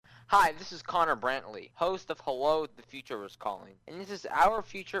Hi, this is Connor Brantley, host of Hello, the Future is Calling. And this is Our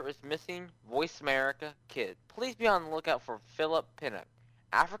Future is Missing Voice America Kid. Please be on the lookout for Philip Pinnock.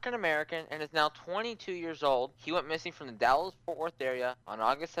 African American and is now 22 years old. He went missing from the Dallas-Fort Worth area on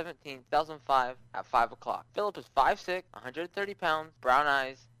August 17, 2005 at 5 o'clock. Philip is 5'6", 130 pounds, brown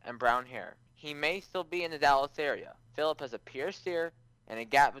eyes, and brown hair. He may still be in the Dallas area. Philip has a pierced ear and a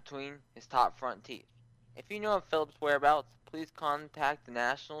gap between his top front teeth. If you know of Philip's whereabouts, please contact the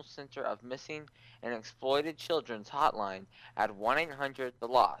National Center of Missing and Exploited Children's hotline at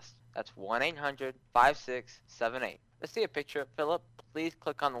 1-800-THE-LOST. That's 1-800-5678. Let's see a picture of Philip. Please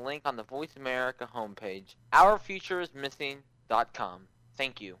click on the link on the Voice America homepage, OurFutureIsMissing.com.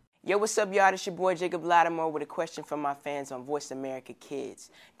 Thank you. Yo, what's up, y'all? It's your boy Jacob Lattimore with a question from my fans on Voice America Kids.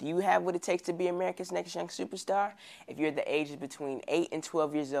 Do you have what it takes to be America's next young superstar? If you're the ages between 8 and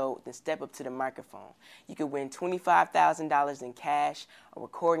 12 years old, then step up to the microphone. You could win $25,000 in cash, a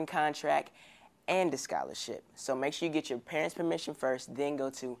recording contract, and a scholarship. So make sure you get your parents' permission first, then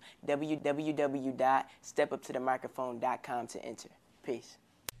go to www.stepuptothemicrophone.com to enter. Peace.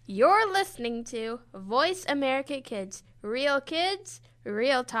 You're listening to Voice America Kids, real kids,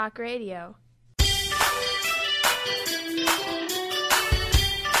 real talk radio.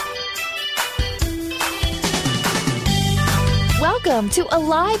 Welcome to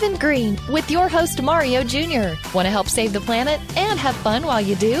Alive and Green with your host Mario Jr. Want to help save the planet and have fun while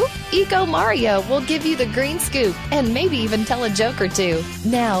you do? Eco Mario will give you the green scoop and maybe even tell a joke or two.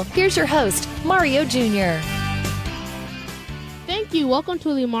 Now, here's your host, Mario Jr. Thank you. Welcome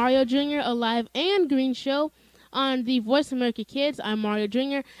to the Mario Jr. Alive and Green show on the Voice America Kids. I'm Mario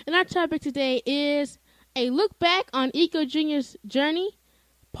Jr. and our topic today is a look back on Eco Jr.'s journey,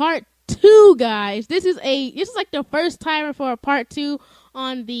 part 2, guys. This is like the first timer for a part 2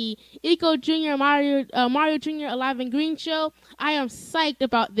 on the Eco Jr. Mario Jr. Alive and Green show. I am psyched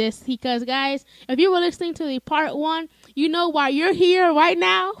about this because, guys, if you were listening to the part 1, you know why you're here right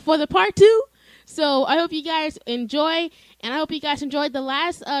now for the part 2. So I hope you guys enjoy, and I hope you guys enjoyed the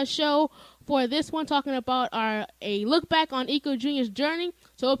last show for this one, talking about a look back on Eco Jr.'s journey.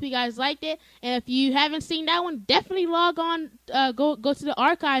 So I hope you guys liked it. And if you haven't seen that one, definitely log on, go to the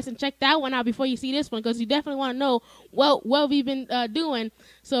archives and check that one out before you see this one, because you definitely want to know what we've been doing.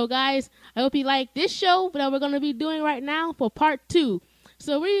 So guys, I hope you like this show that we're going to be doing right now for part 2.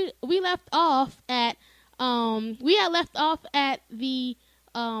 So we left off at the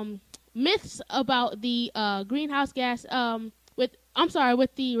myths about the greenhouse gas with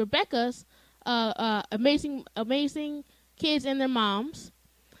the Rebecca's amazing kids and their moms.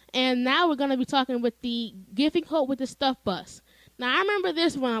 And now we're going to be talking with the Giving Hope with the Stuff Bus. Now, I remember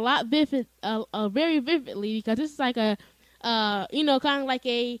this one very vividly, because this is like a, kind of like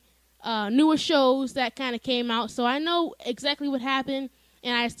a newer shows that kind of came out. So I know exactly what happened,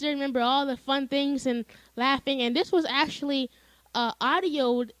 and I still remember all the fun things and laughing. And this was actually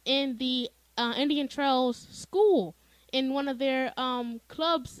audioed in the Indian Trails School in one of their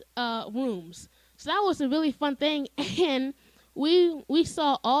clubs rooms. So that was a really fun thing, and we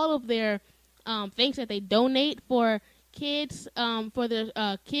saw all of their things that they donate for kids, for their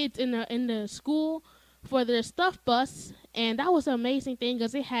kids in the school, for their stuff bus, and that was an amazing thing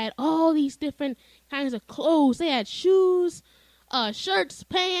because they had all these different kinds of clothes. They had shoes, shirts,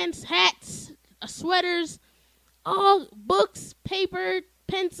 pants, hats, sweaters, all books, paper,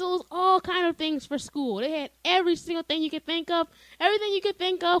 pencils, all kind of things for school. They had every single thing you could think of. Everything you could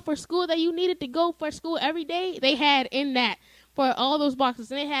think of for school that you needed to go for school every day, they had in that for all those boxes.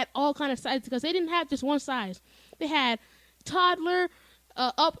 And they had all kind of sizes because they didn't have just one size. They had toddler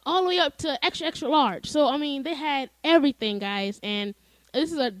up all the way up to extra, extra large. So, I mean, they had everything, guys. And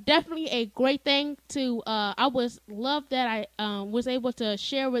this is definitely a great thing to, I love that I was able to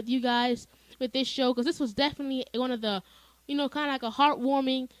share with you guys with this show, because this was definitely one of the, kind of like a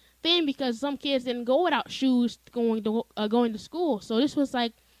heartwarming thing, because some kids didn't go without shoes going to school. So this was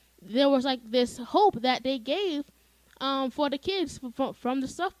like, there was like this hope that they gave for the kids from the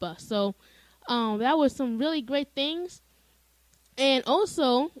stuff bus. So that was some really great things. And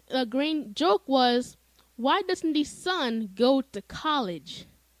also, a great joke was, why doesn't the son go to college?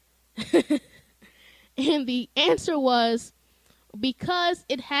 And the answer was, because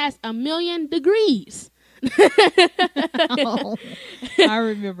it has 1,000,000 degrees. Oh, I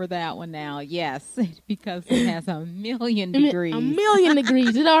remember that one now. Yes, because it has 1,000,000 degrees. 1,000,000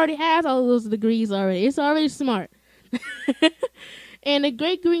 degrees. It already has all those degrees already. It's already smart. And a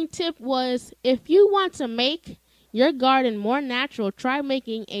great green tip was, if you want to make your garden more natural, try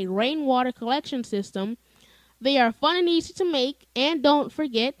making a rainwater collection system. They are fun and easy to make, and don't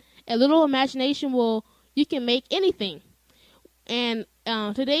forget, a little imagination you can make anything. And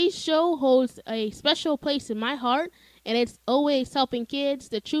today's show holds a special place in my heart, and it's always helping kids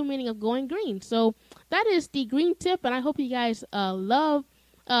the true meaning of going green. So that is the green tip, and I hope you guys love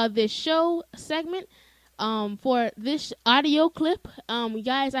this show segment. For this audio clip,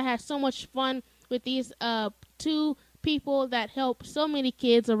 guys, I had so much fun with these two people that help so many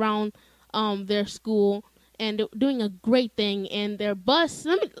kids around their school and doing a great thing. And their bus,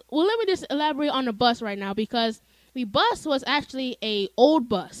 let me just elaborate on the bus right now, because the bus was actually a old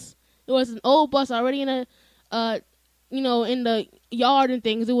bus. It was an old bus already in in the yard and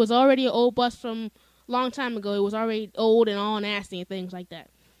things. It was already an old bus from a long time ago. It was already old and all nasty and things like that.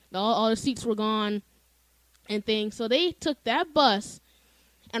 All the seats were gone and things. So they took that bus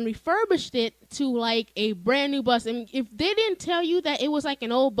and refurbished it to like a brand new bus. And if they didn't tell you that it was like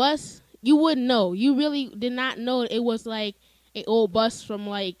an old bus, you wouldn't know. You really did not know it was like an old bus from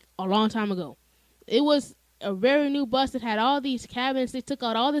like a long time ago. It was a very new bus that had all these cabins. They took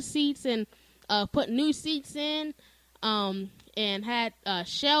out all the seats and put new seats in, and had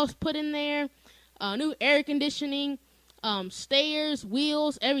shelves put in there, new air conditioning, stairs,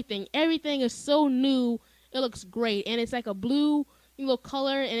 wheels, everything. Everything is so new. It looks great, and it's like a blue little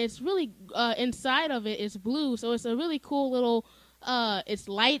color, and it's really inside of it is blue, so it's a really cool little. It's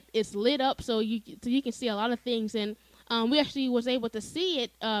light, it's lit up, so you can see a lot of things, and we actually was able to see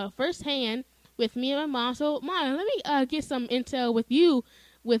it firsthand with me and my mom. So, Mom, let me get some intel with you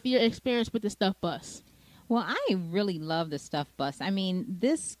with your experience with the stuffed bus. Well, I really love the stuffed bus. I mean,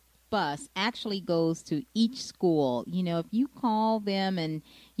 this bus actually goes to each school. You know, if you call them and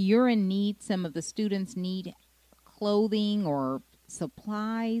you're in need, some of the students need clothing or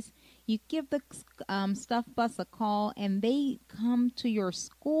supplies, you give the stuffed bus a call and they come to your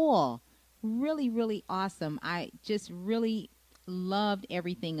school. Really, really awesome. I just really loved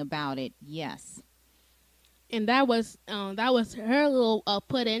everything about it. Yes. And that was her little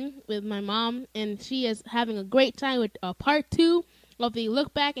put in with my mom, and she is having a great time with part 2 of the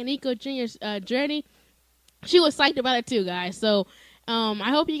Look Back and Eco Junior's journey. She was psyched about it too, guys. So I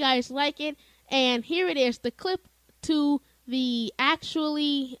hope you guys like it. And here it is, the clip to the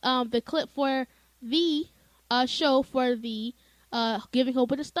the clip for the show for the Giving Hope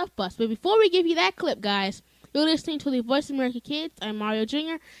with the Stuff Bus. But before we give you that clip, guys, you're listening to the Voice America Kids. I'm Mario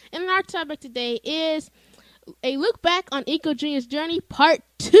Jr. And our topic today is a look back on Eco Junior's journey, part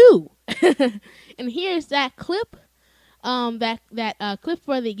 2. And here's that clip, clip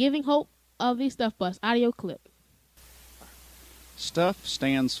for the Giving Hope of the Stuff Bus audio clip. STUFF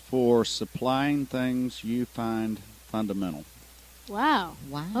stands for Supplying Things You Find Fundamental. Wow.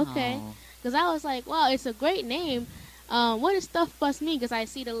 Okay. Because I was like, wow, it's a great name. What does Stuff Bus mean? Because I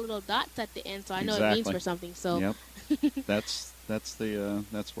see the little dots at the end, so I know it means for something. So yep. That's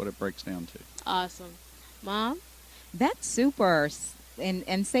what it breaks down to. Awesome. Mom? That's super.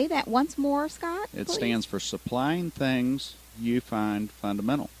 And say that once more, Scott. It please. Stands for Supplying Things You Find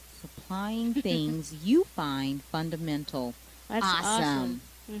Fundamental. Supplying things you find fundamental. That's awesome.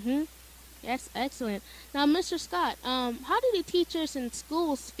 Mm-hmm. That's excellent. Now, Mr. Scott, how do the teachers in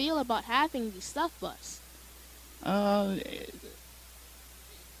schools feel about having the Stuff Bus?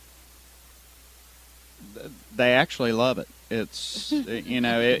 They actually love it. It's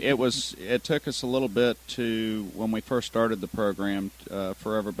it took us a little bit when we first started the program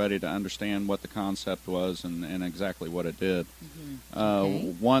for everybody to understand what the concept was and exactly what it did. Mm-hmm.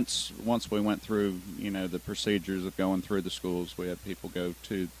 Okay. Once we went through the procedures of going through the schools, we had people go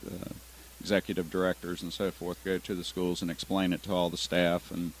to executive directors and so forth, go to the schools and explain it to all the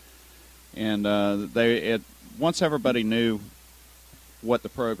staff, and once everybody knew what the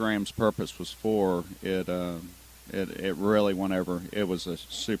program's purpose was for, it really went over. It was a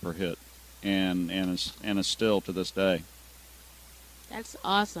super hit, and is still to this day. That's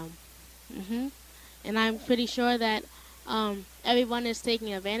awesome. Mm-hmm. And I'm pretty sure that everyone is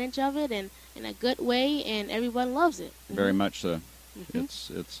taking advantage of it and in a good way, and everyone loves it. Mm-hmm. Very much so. Mm-hmm.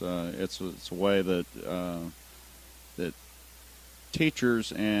 It's a way that that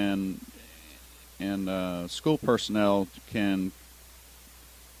teachers and school personnel can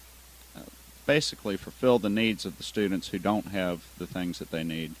basically fulfill the needs of the students who don't have the things that they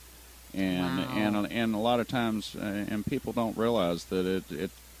need, and a lot of times, and people don't realize that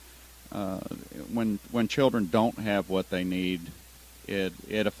when children don't have what they need,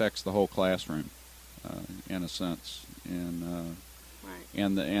 it affects the whole classroom, in a sense,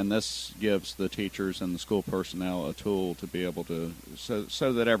 and this gives the teachers and the school personnel a tool to be able to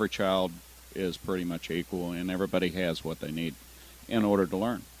so that every child is pretty much equal and everybody has what they need in order to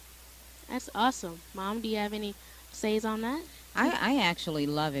learn. That's awesome. Mom, do you have any says on that? I actually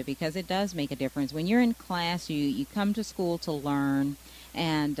love it because it does make a difference. When you're in class, you come to school to learn,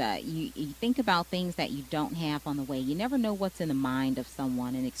 and you think about things that you don't have on the way. You never know what's in the mind of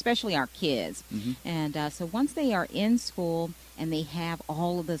someone, and especially our kids. Mm-hmm. And so once they are in school and they have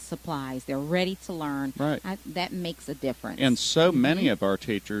all of the supplies, they're ready to learn, right. That makes a difference. And so many of our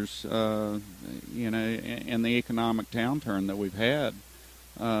teachers, in the economic downturn that we've had,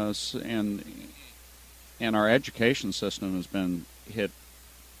 and our education system has been hit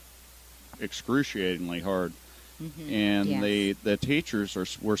excruciatingly hard. Mm-hmm. And yes. the teachers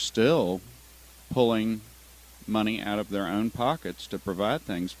were still pulling money out of their own pockets to provide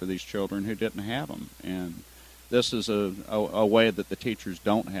things for these children who didn't have them. And this is a way that the teachers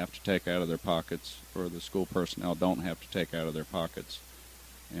don't have to take out of their pockets, or the school personnel don't have to take out of their pockets,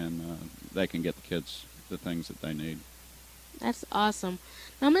 and they can get the kids the things that they need. That's awesome.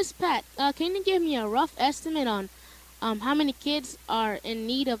 Now, Miss Pat, can you give me a rough estimate on how many kids are in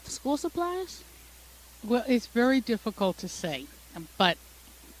need of school supplies? Well, it's very difficult to say, but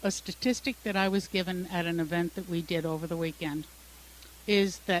a statistic that I was given at an event that we did over the weekend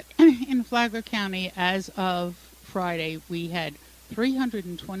is that in Flagler County, as of Friday, we had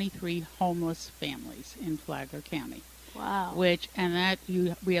 323 homeless families in Flagler County. Wow.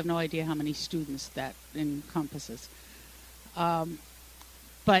 We have no idea how many students that encompasses.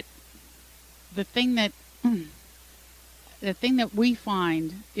 But the thing that we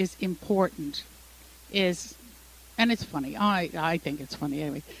find is important is, and it's funny. I think it's funny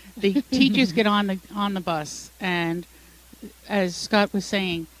anyway. The teachers get on the bus, and as Scott was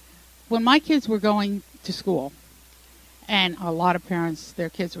saying, when my kids were going to school, and a lot of parents, their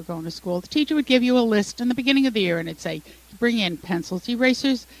kids were going to school, the teacher would give you a list in the beginning of the year, and it'd say, bring in pencils,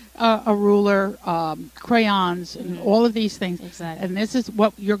 erasers, a ruler, crayons, and all of these things. Exactly. And this is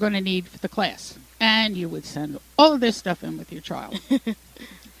what you're going to need for the class. And you would send all of this stuff in with your child.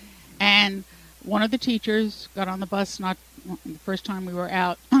 And one of the teachers got on the bus the first time we were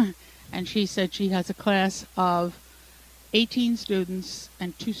out, and she said she has a class of 18 students,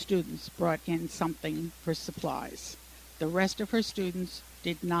 and 2 students brought in something for supplies. The rest of her students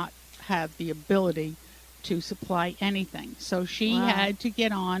did not have the ability to supply anything. So she had to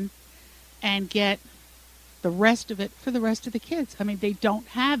get on and get the rest of it for the rest of the kids. I mean, they don't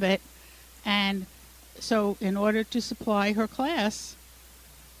have it. And so in order to supply her class,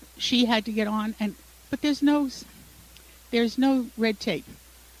 she had to get on, but there's no red tape.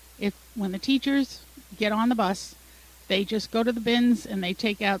 When the teachers get on the bus, they just go to the bins and they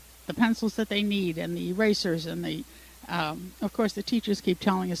take out the pencils that they need and the erasers and the of course, the teachers keep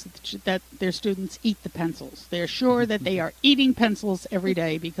telling us that their students eat the pencils. They're sure that they are eating pencils every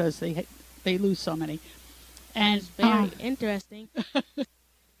day because they lose so many. And it's very interesting.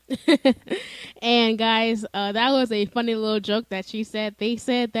 And guys, that was a funny little joke that she said. They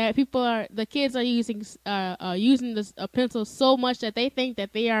said that the kids are using the pencils so much that they think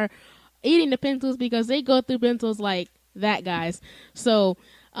that they are eating the pencils because they go through pencils like that, guys. So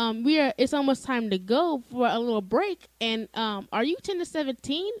it's almost time to go for a little break. And are you 10 to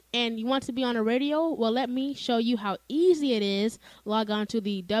 17 and you want to be on a radio? Well, let me show you how easy it is. Log on to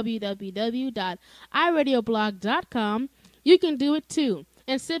the www.iradioblog.com. You can do it too.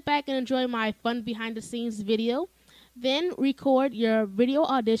 And sit back and enjoy my fun behind the scenes video. Then record your video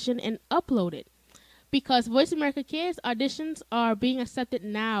audition and upload it. Because Voice America Kids auditions are being accepted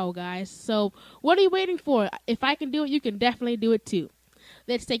now, guys. So what are you waiting for? If I can do it, you can definitely do it too.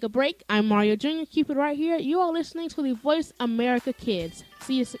 Let's take a break. I'm Mario Jr. Keep it right here. You are listening to the Voice America Kids.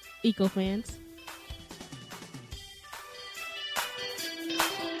 See you, Eco fans.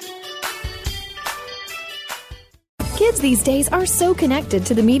 Kids these days are so connected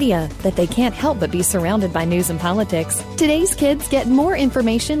to the media that they can't help but be surrounded by news and politics. Today's kids get more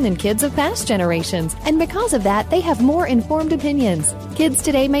information than kids of past generations, and because of that, they have more informed opinions. Kids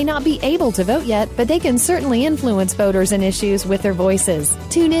today may not be able to vote yet, but they can certainly influence voters and issues with their voices.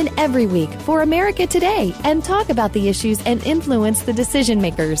 Tune in every week for America Today and talk about the issues and influence the decision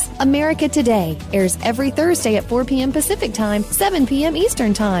makers. America Today airs every Thursday at 4 p.m. Pacific Time, 7 p.m.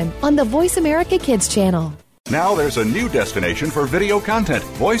 Eastern Time on the Voice America Kids channel. Now there's a new destination for video content,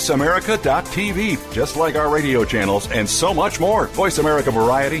 voiceamerica.tv. Just like our radio channels and so much more. Voice America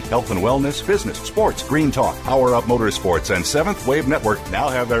Variety, Health and Wellness, Business, Sports, Green Talk, Power Up Motorsports, and Seventh Wave Network now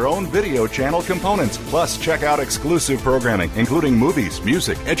have their own video channel components. Plus, check out exclusive programming, including movies,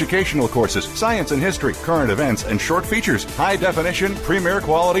 music, educational courses, science and history, current events, and short features. High-definition, premier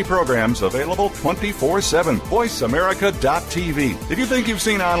quality programs available 24/7. VoiceAmerica.tv. If you think you've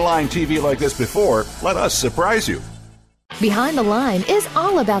seen online TV like this before, let us surprise you. Behind the Line is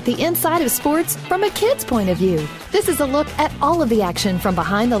all about the inside of sports from a kid's point of view. This is a look at all of the action from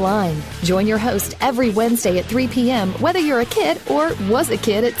behind the line. Join your host every Wednesday at 3 p.m., whether you're a kid or was a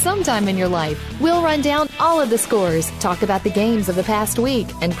kid at some time in your life. We'll run down all of the scores, talk about the games of the past week,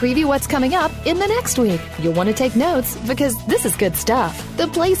 and preview what's coming up in the next week. You'll want to take notes because this is good stuff. The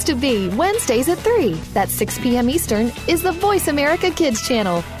place to be Wednesdays at 3. That's 6 p.m. Eastern is the Voice America Kids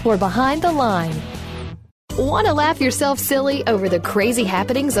channel for Behind the Line. Want to laugh yourself silly over the crazy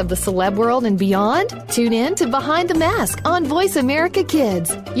happenings of the celeb world and beyond? Tune in to Behind the Mask on Voice America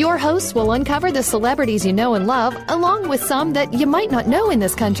Kids. Your hosts will uncover the celebrities you know and love, along with some that you might not know in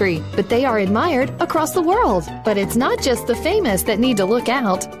this country, but they are admired across the world. But it's not just the famous that need to look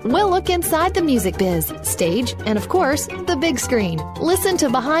out. We'll look inside the music biz, stage, and of course, the big screen. Listen to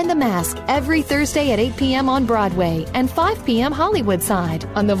Behind the Mask every Thursday at 8 p.m. on Broadway and 5 p.m. Hollywood side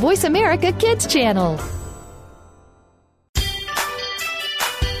on the Voice America Kids channel.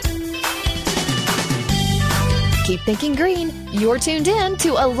 Keep thinking green. You're tuned in to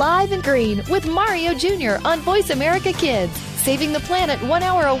Alive and Green with Mario Jr. on Voice America Kids, saving the planet 1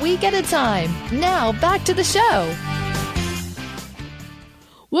 hour a week at a time. Now, back to the show.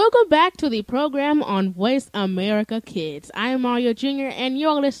 Welcome back to the program on Voice America Kids. I am Mario Jr. and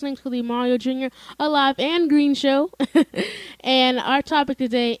you're listening to the Mario Jr. Alive and Green show. And our topic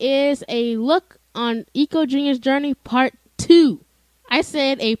today is a look on Eco Jr.'s journey part 2. I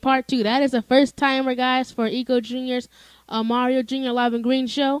said a part 2. That is a first timer, guys, for Eco Jr.'s Mario Jr. Live and Green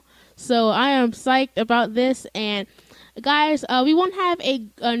show. So I am psyched about this. And guys, we won't have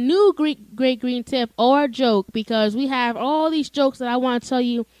a new great green tip or joke because we have all these jokes that I want to tell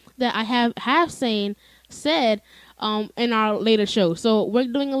you that I have said in our later show. So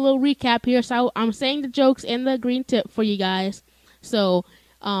we're doing a little recap here. So I'm saying the jokes and the green tip for you guys. So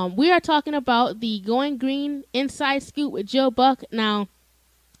we are talking about the Going Green Inside Scoop with Jill Buck. Now,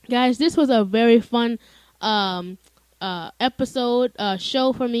 guys, this was a very fun show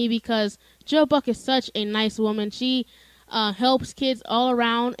for me because Jill Buck is such a nice woman. She helps kids all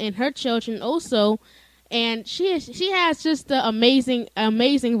around and her children also. And she has just an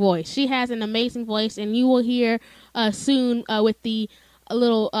amazing voice. She has an amazing voice, and you will hear soon with the a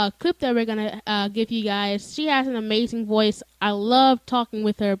little clip that we're gonna give you guys. She has an amazing voice. I love talking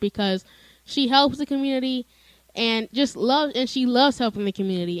with her because she helps the community and she loves helping the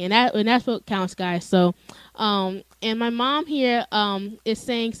community, and that's what counts, guys. So, and my mom here is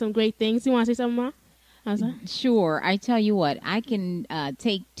saying some great things. You want to say something, Mom? Sure. I tell you what, I can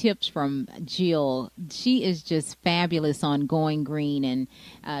take tips from Jill. She is just fabulous on Going Green, and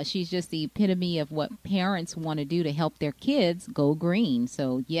she's just the epitome of what parents want to do to help their kids go green.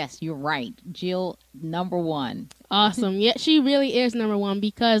 So, yes, you're right. Jill, number one. Awesome. Yeah, she really is number one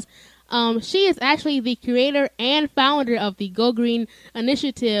because she is actually the creator and founder of the Go Green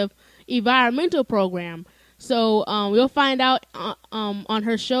Initiative environmental program. So we'll find out on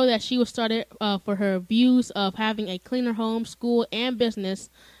her show that she was started for her views of having a cleaner home, school, and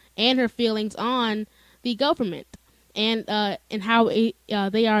business, and her feelings on the government and how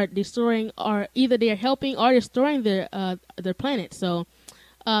they are destroying, or either they are helping or destroying their planet. So,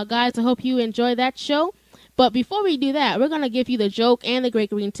 guys, I hope you enjoy that show. But before we do that, we're gonna give you the joke and the great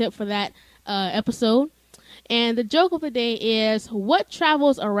green tip for that episode. And the joke of the day is: what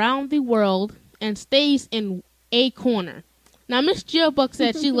travels around the world and stays in a corner? Now, Miss Jill Buck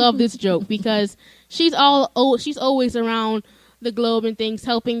said she loved this joke because she's always around the globe and things,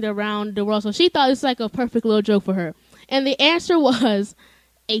 helping around the world. So she thought it's like a perfect little joke for her. And the answer was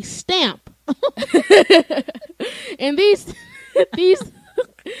a stamp. And these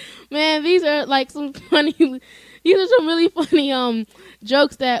man, these are like some funny. These are some really funny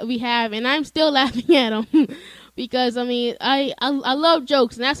jokes that we have, and I'm still laughing at them. Because, I mean, I love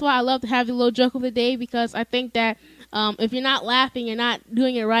jokes, and that's why I love to have the little joke of the day, because I think that if you're not laughing, you're not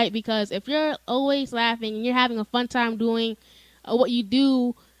doing it right, because if you're always laughing and you're having a fun time doing what you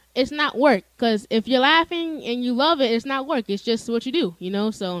do, it's not work. Because if you're laughing and you love it, it's not work. It's just what you do, you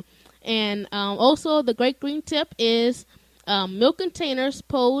know? So, and also the great green tip is milk containers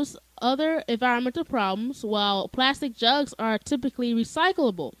pose other environmental problems, while plastic jugs are typically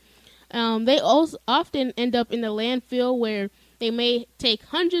recyclable. They also often end up in the landfill where they may take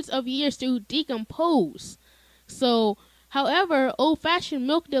hundreds of years to decompose. So, however, old-fashioned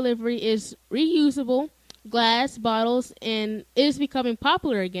milk delivery is reusable glass bottles and is becoming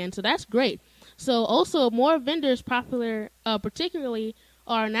popular again. So that's great. So also more vendors popular, particularly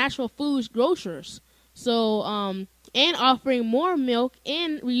are natural foods grocers. So, and offering more milk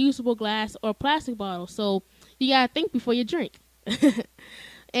in reusable glass or plastic bottles. So you gotta think before you drink.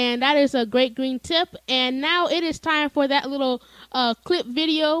 And that is a great green tip. And now it is time for that little clip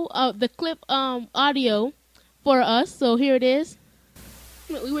video, the clip audio for us. So here it is.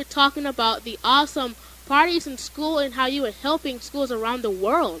 We were talking about the awesome parties in school and how you were helping schools around the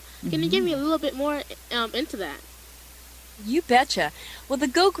world. Can you give me a little bit more into that? You betcha. Well, the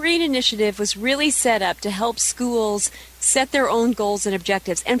Go Green initiative was really set up to help schools set their own goals and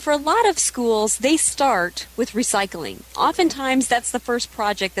objectives. And for a lot of schools, they start with recycling. Oftentimes, that's the first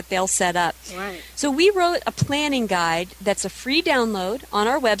project that they'll set up. Right. So we wrote a planning guide that's a free download on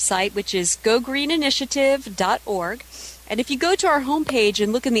our website, which is gogreeninitiative.org. And if you go to our homepage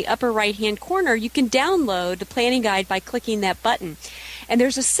and look in the upper right-hand corner, you can download the planning guide by clicking that button. And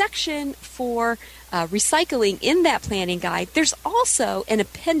there's a section for recycling in that planning guide. There's also an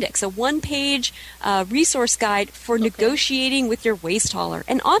appendix, a one-page resource guide for negotiating with your waste hauler.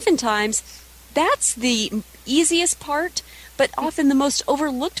 And oftentimes, that's the easiest part, but often the most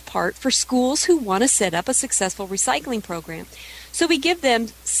overlooked part for schools who want to set up a successful recycling program. So we give them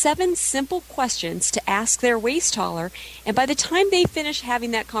 7 simple questions to ask their waste hauler, and by the time they finish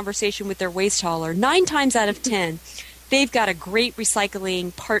having that conversation with their waste hauler, 9 times out of 10, they've got a great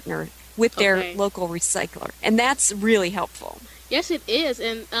recycling partner with their local recycler, and that's really helpful. Yes, it is,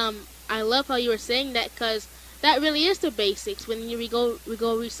 and I love how you were saying that, because that really is the basics. When we go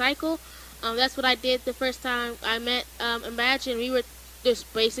recycle, that's what I did the first time I met Imagine. We were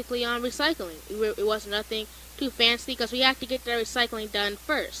just basically on recycling. It wasn't nothing too fancy, because we have to get the recycling done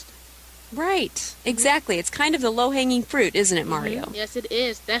first. Right, exactly. It's kind of the low-hanging fruit, isn't it, Mario? Mm-hmm. Yes, it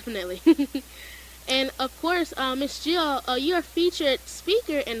is, definitely. And of course, Miss Jill, you're a featured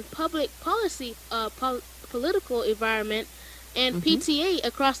speaker in public policy, political environment, and PTA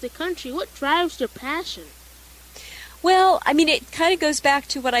across the country. What drives your passion? Well, I mean, it kind of goes back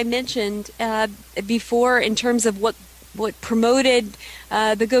to what I mentioned before in terms of what promoted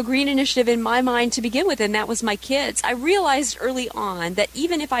the Go Green initiative in my mind to begin with, and that was my kids. I realized early on that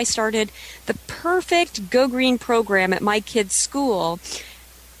even if I started the perfect Go Green program at my kids' school,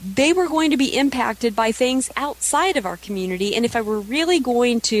 they were going to be impacted by things outside of our community, and if I were really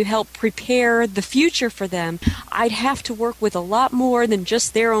going to help prepare the future for them, I'd have to work with a lot more than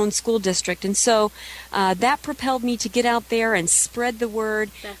just their own school district. And so that propelled me to get out there and spread the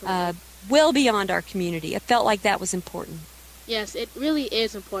word well beyond our community. I felt like that was important. Yes, it really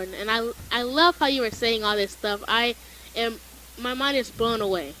is important, and I love how you were saying all this stuff. My mind is blown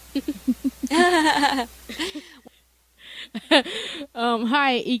away.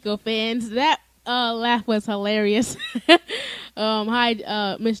 Hi, Eco fans. That laugh was hilarious.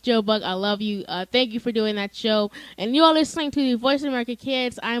 Hi, Miss Jill Buck. I love you. Thank you for doing that show. And you are listening to the Voice of America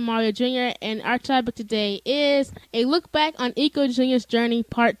Kids. I'm Mario Jr. And our topic today is a look back on Eco Junior's journey,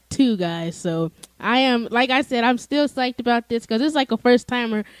 part 2, guys. So I am, like I said, I'm still psyched about this because it's like a first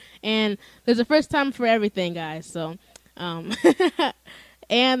timer, and there's a first time for everything, guys. So, and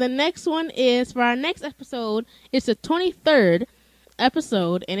the next one is for our next episode. It's the 23rd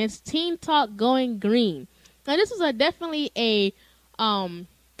episode, and it's Teen Talk Going Green. Now, this was definitely a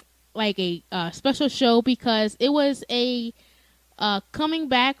special show because it was a coming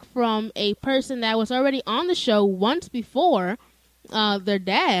back from a person that was already on the show once before, their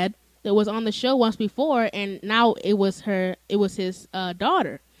dad that was on the show once before, and now it was his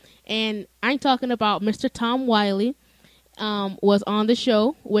daughter. And I'm talking about Mr. Tom Wiley. Was on the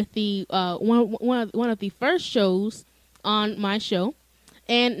show with the one of the first shows on my show,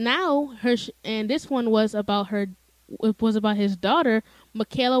 and now this one was about his daughter,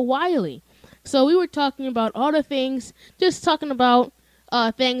 Michaela Wiley. So we were talking about all the things, just talking about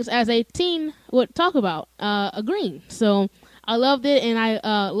things as a teen would talk about green. So I loved it, and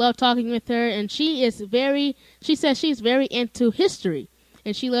I love talking with her, and she says she's very into history.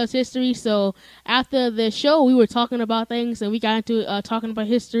 And she loves history, so after the show, we were talking about things, and we got into talking about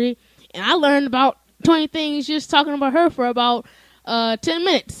history, and I learned about 20 things just talking about her for about 10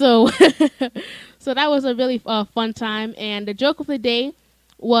 minutes, so so that was a really fun time. And the joke of the day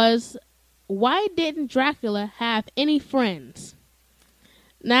was, why didn't Dracula have any friends?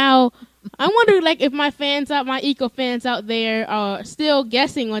 Now, I wonder, if my eco fans out there are still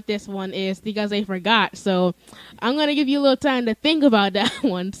guessing what this one is because they forgot. So I'm gonna give you a little time to think about that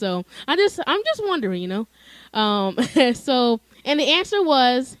one. So I'm just wondering, So, and the answer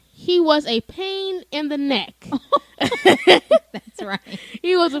was, he was a pain in the neck. That's right.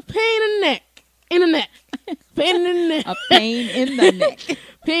 He was a pain in the neck. Pain in the neck. A pain in the neck.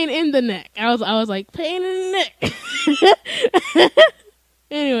 Pain in the neck. I was like, pain in the neck.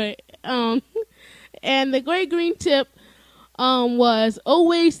 Anyway, and the great green tip was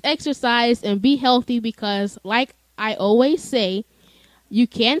always exercise and be healthy because, like I always say, you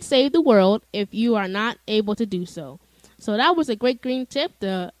can save the world if you are not able to do so. So that was a great green tip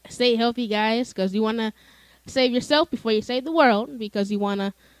to stay healthy, guys, because you want to save yourself before you save the world, because you want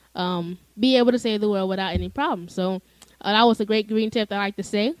to be able to save the world without any problems. So that was a great green tip that I like to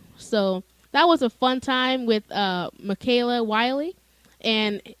say. So that was a fun time with Michaela Wiley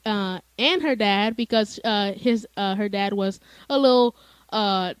and her dad, because her dad was a little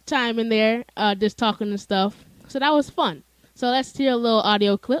time in there just talking and stuff. So that was fun. So let's hear a little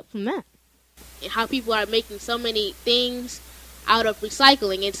audio clip from that. How people are making so many things out of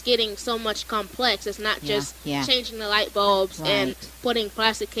recycling. It's getting so much complex. It's not just changing the light bulbs and putting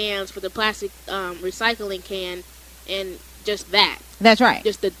plastic cans for the plastic recycling can and just that. That's right.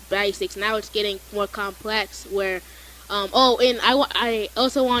 Just the basics. Now it's getting more complex where and I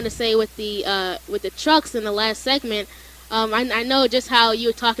also wanted to say with the trucks in the last segment, I know just how you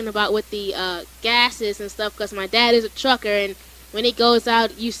were talking about with the gases and stuff, because my dad is a trucker, and when he goes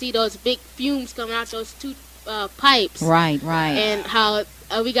out, you see those big fumes coming out those two pipes. Right. And how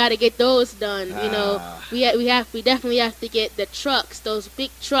we got to get those done. You know, we definitely have to get the trucks, those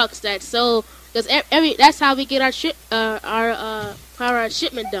big trucks because that's how we get our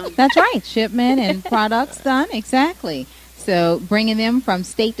shipment done. That's right, shipment and products done, exactly. So bringing them from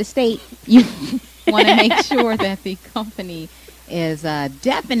state to state, you want to make sure that the company is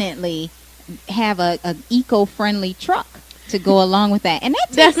definitely have a eco-friendly truck to go along with that, and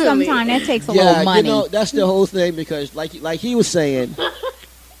that takes some time. That takes a little money. You know, that's the whole thing, because like he was saying,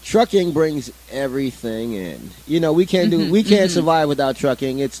 trucking brings everything in. You know, we can't survive without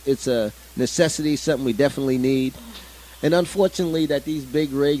trucking. It's a necessity, something we definitely need. And unfortunately, that these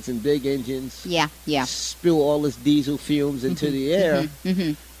big rigs and big engines spill all this diesel fumes into the air.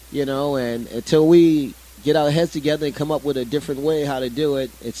 You know, and until we get our heads together and come up with a different way how to do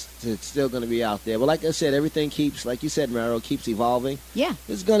it, it's still going to be out there. But like I said, everything keeps, like you said, Maro, keeps evolving. Yeah.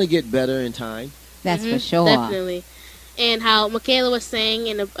 It's going to get better in time. That's for sure. Definitely. And how Michaela was saying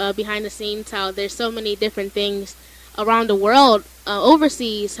in the behind the scenes, how there's so many different things around the world,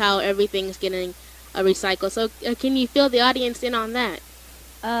 overseas, how everything's getting recycled. So can you fill the audience in on that?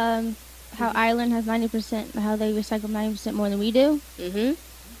 How Ireland has 90%, how they recycle 90% more than we do.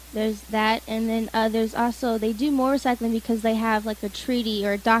 There's that, and then there's also, they do more recycling because they have like a treaty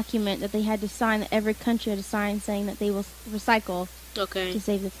or a document that they had to sign, that every country had to sign, saying that they will recycle to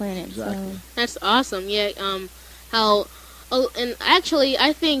save the planet. Exactly. So that's awesome. Yeah. And actually,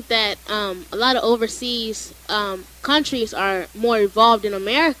 I think that a lot of overseas countries are more involved in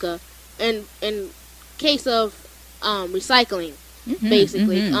America in case of recycling,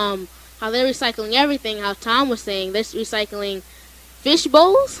 basically. How they're recycling everything. How Tom was saying, they're recycling fish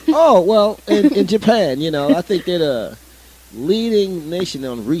bowls? Oh, well, in Japan, you know, I think they're the leading nation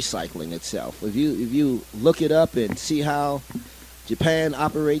on recycling itself. If you look it up and see how Japan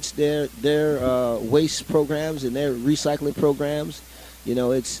operates their waste programs and their recycling programs, you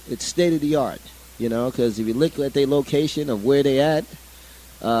know, it's state of the art, you know, because if you look at their location of where they at,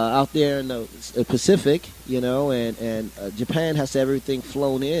 out there in the Pacific, you know, and Japan has everything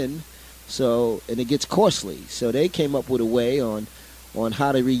flown in, and it gets costly. So they came up with a way on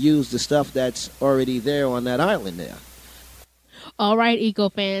how to reuse the stuff that's already there on that island there. All right, Eco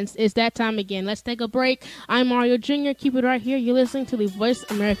fans, it's that time again. Let's take a break. I'm Mario Jr. Keep it right here. You're listening to the Voice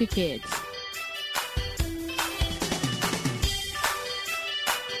America Kids.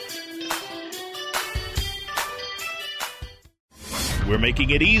 We're making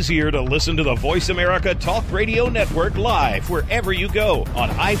it easier to listen to the Voice America Talk Radio Network live wherever you go on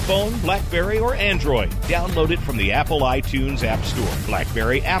iPhone, BlackBerry, or Android. Download it from the Apple iTunes App Store,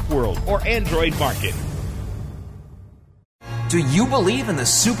 BlackBerry App World, or Android Market. Do you believe in the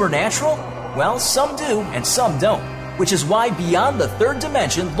supernatural? Well, some do and some don't, which is why Beyond the Third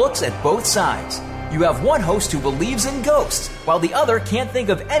Dimension looks at both sides. You have one host who believes in ghosts, while the other can't think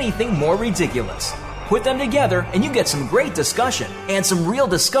of anything more ridiculous. Put them together and you get some great discussion and some real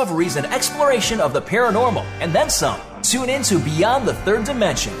discoveries and exploration of the paranormal, and then some. Tune in to Beyond the Third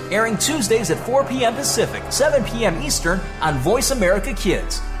Dimension, airing Tuesdays at 4 p.m. Pacific, 7 p.m. Eastern on Voice America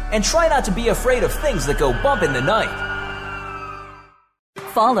Kids. And try not to be afraid of things that go bump in the night.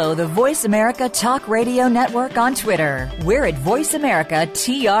 Follow the Voice America Talk Radio Network on Twitter. We're at Voice America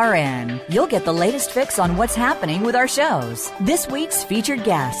TRN. You'll get the latest fix on what's happening with our shows, this week's featured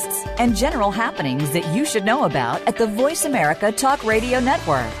guests, and general happenings that you should know about at the Voice America Talk Radio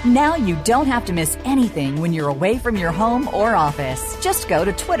Network. Now you don't have to miss anything when you're away from your home or office. Just go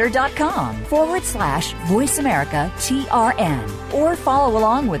to twitter.com/Voice America TRN or follow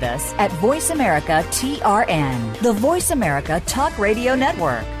along with us at Voice America TRN, the Voice America Talk Radio Network.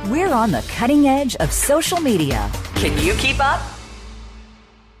 We're on the cutting edge of social media. Can you keep up?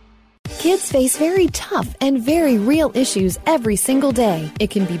 Kids face very tough and very real issues every single day. It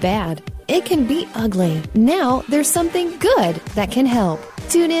can be bad. It can be ugly. Now there's something good that can help.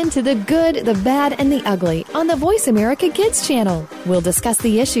 Tune in to The Good, the Bad, and the Ugly on the Voice America Kids channel. We'll discuss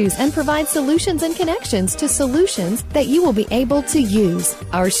the issues and provide solutions and connections to solutions that you will be able to use.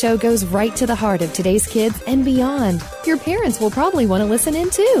 Our show goes right to the heart of today's kids and beyond. Your parents will probably want to listen in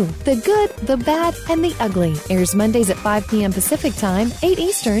too. The Good, the Bad, and the Ugly airs Mondays at 5 p.m. Pacific Time, 8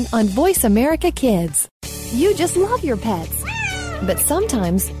 Eastern on Voice America Kids. You just love your pets, but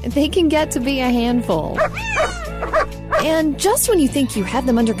sometimes they can get to be a handful. And just when you think you have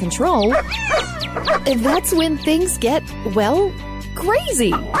them under control, that's when things get, well,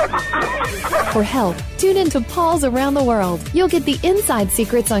 crazy. For help, tune in to Paws Around the World. You'll get the inside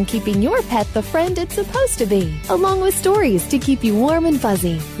secrets on keeping your pet the friend it's supposed to be, along with stories to keep you warm and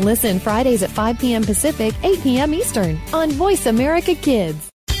fuzzy. Listen Fridays at 5 p.m. Pacific, 8 p.m. Eastern on Voice America Kids.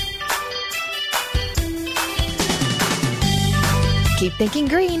 Keep thinking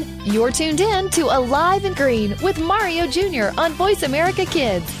green. You're tuned in to Alive and Green with Mario Jr. on Voice America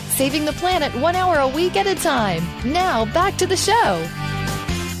Kids, saving the planet 1 hour a week at a time. Now, back to the show.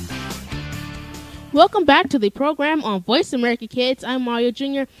 Welcome back to the program on Voice America Kids. I'm Mario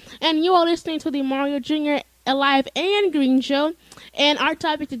Jr., and you are listening to the Mario Jr. Alive and Green Show. And our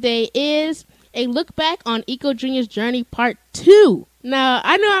topic today is a look back on Eco Jr.'s journey, part 2. Now,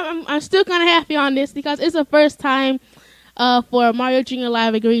 I know I'm still kind of happy on this because it's the first time for Mario Jr.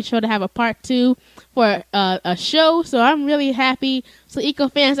 Live and Green Show to have a part 2 for a show. So I'm really happy. So Eco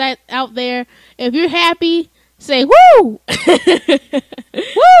fans out there, if you're happy, say woo!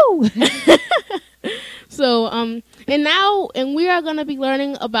 Woo! So, and we are going to be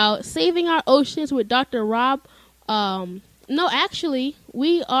learning about saving our oceans with Dr. Rob. We are on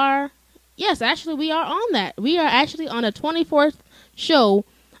that. We are actually on the 24th show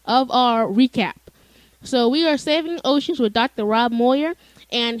of our recap. So we are saving oceans with Dr. Rob Moyer,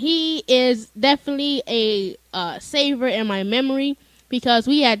 and he is definitely a saver in my memory because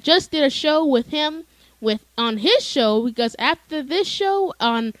we had just did a show with him on his show, because after this show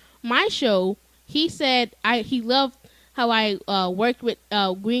on my show, he said he loved how I worked with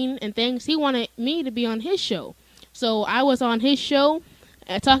green and things. He wanted me to be on his show. So I was on his show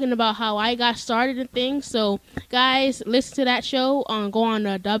talking about how I got started and things. So guys, listen to that show. Go on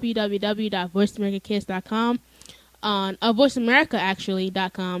www.voiceamericakids.com, on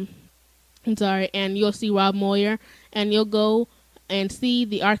voiceamerica.com. I'm sorry, and you'll see Rob Moyer, and you'll go and see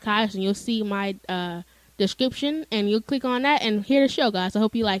the archives, and you'll see my description, and you'll click on that and hear the show, guys. I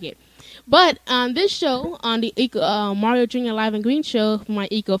hope you like it. But on this show, on the Mario Jr. Live and Green Show, for my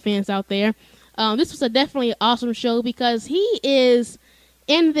Eco fans out there, this was a definitely awesome show because he is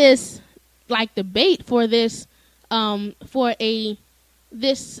in this debate for this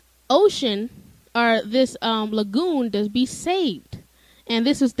this ocean or this lagoon to be saved, and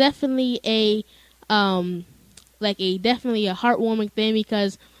this was definitely definitely a heartwarming thing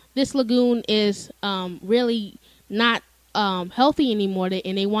because this lagoon is really not healthy anymore,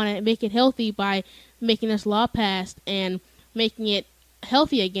 and they want to make it healthy by making this law passed and making it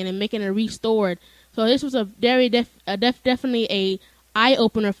healthy again and making it restored. So this was a very definitely a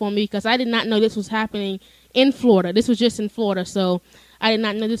eye-opener for me because I did not know this was happening in Florida. This was just in Florida, so I did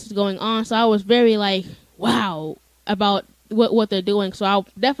not know this was going on. So I was very wow about what they're doing. So I'm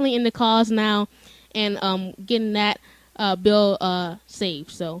definitely in the cause now and getting that bill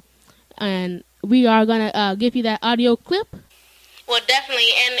saved. So, and we are going to give you that audio clip. Well,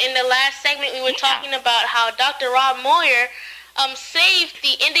 definitely. And in the last segment, we were talking about how Dr. Rob Moyer saved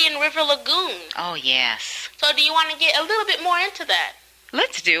the Indian River Lagoon. Oh, yes. So do you want to get a little bit more into that?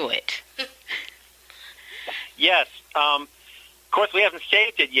 Let's do it. Yes. Of course, we haven't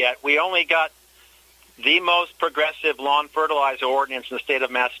saved it yet. We only got the most progressive lawn fertilizer ordinance in the state of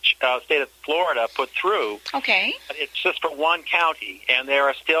Florida put through. Okay. It's just for one county, and there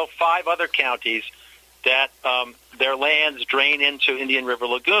are still 5 other counties that their lands drain into Indian River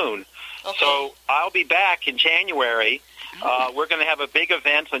Lagoon. Okay. So I'll be back in January. We're going to have a big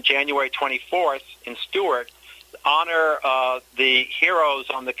event on January 24th in Stewart to honor the heroes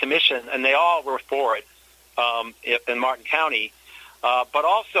on the commission, and they all were for it in Martin County. But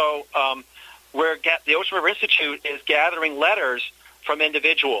also, the Ocean River Institute is gathering letters from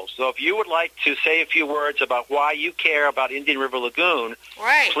individuals. So if you would like to say a few words about why you care about Indian River Lagoon,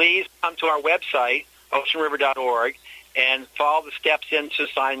 please come to our website, oceanriver.org, and follow the steps into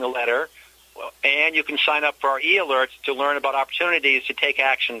signing the letter. And you can sign up for our e-alerts to learn about opportunities to take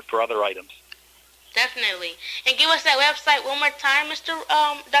action for other items. Definitely. And give us that website one more time,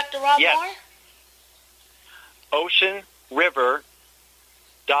 Dr. Rob Moore. oceanriver.org.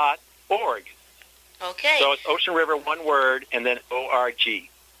 org. Okay. So it's Ocean River, one word, and then O-R-G.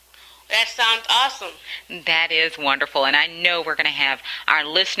 That sounds awesome. That is wonderful, and I know we're going to have our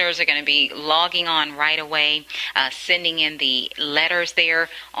listeners are going to be logging on right away, sending in the letters there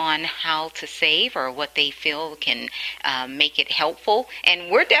on how to save or what they feel can make it helpful. And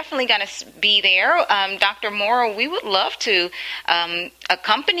we're definitely going to be there. Dr. Morrow, we would love to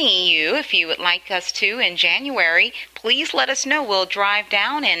accompany you if you would like us to in January. Please let us know. We'll drive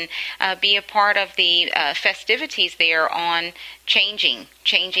down and be a part of the festivities there on changing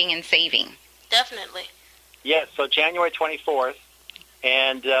and saving. Definitely. Yes, so January 24th,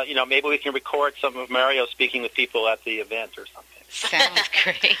 and, maybe we can record some of Mario speaking with people at the event or something. Sounds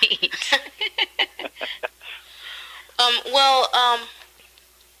great.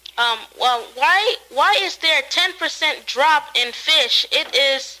 Why is there a 10% drop in fish?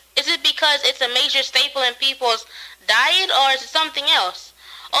 Is it because it's a major staple in people's diet, or is it something else?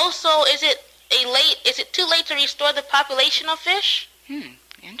 Also, is it too late to restore the population of fish?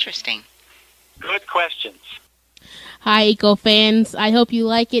 Interesting. Good questions. Hi, Eco fans. I hope you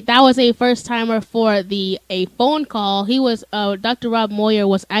like it. That was a first timer for a phone call. He was Dr. Rob Moyer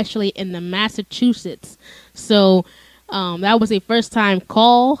was actually in the Massachusetts, so that was a first time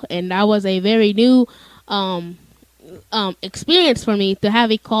call, and that was a very new experience for me to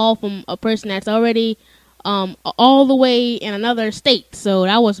have a call from a person that's already all the way in another state. So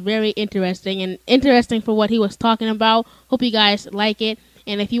that was very interesting for what he was talking about. Hope you guys like it.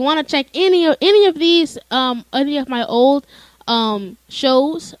 And if you want to check any of these, any of my old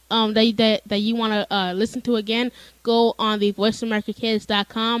shows that you want to listen to again, go on the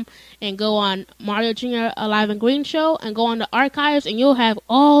voiceamericakids.com and go on Mario Jr. Alive and Green show and go on the archives, and you'll have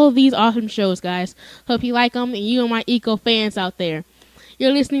all these awesome shows, guys. Hope you like them, and you and my Eco fans out there.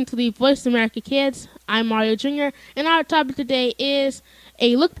 You're listening to the Voice America Kids. I'm Mario Jr., and our topic today is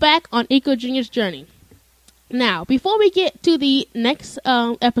a look back on Eco Jr.'s journey. Now, before we get to the next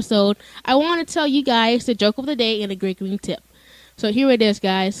episode, I want to tell you guys the joke of the day and a great green tip. So here it is,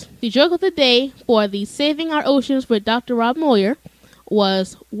 guys. The joke of the day for the Saving Our Oceans with Dr. Rob Moyer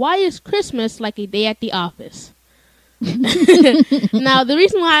was, why is Christmas like a day at the office? Now, the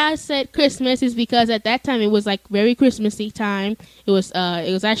reason why I said Christmas is because at that time it was like very Christmassy time. It was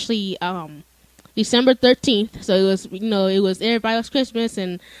actually December 13th, so it was everybody's Christmas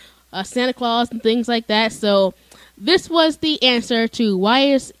and Santa Claus and things like that. So this was the answer to why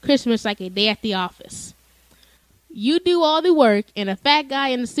is Christmas like a day at the office. You do all the work, and a fat guy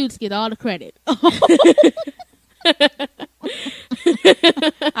in the suits get all the credit.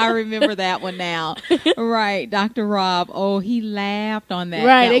 I remember that one now. Right, Dr. Rob. Oh, he laughed on that.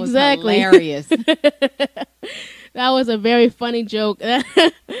 Right, that exactly. Was hilarious. That was a very funny joke. And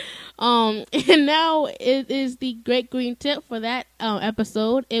now it is the great green tip for that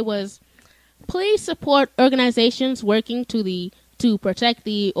episode. It was, please support organizations working to protect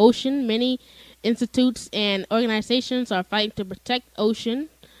the ocean. Many institutes and organizations are fighting to protect ocean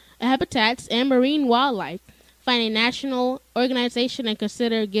habitats and marine wildlife. Find a national organization and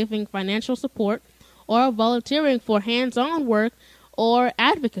consider giving financial support or volunteering for hands-on work or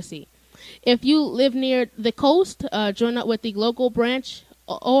advocacy. If you live near the coast, join up with the local branch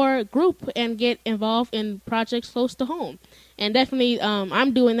or group and get involved in projects close to home. And definitely,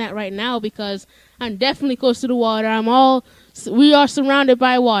 I'm doing that right now because I'm definitely close to the water. We are surrounded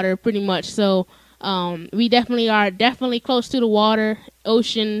by water pretty much. So, we definitely are close to the water,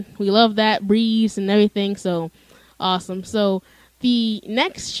 ocean. We love that breeze and everything. So awesome. So the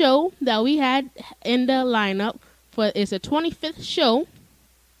next show that we had in the lineup is a 25th show,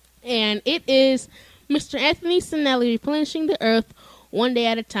 and it is Mr. Anthony Sinelli replenishing the earth one day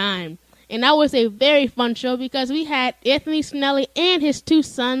at a time. And that was a very fun show because we had Anthony Sinelli and his two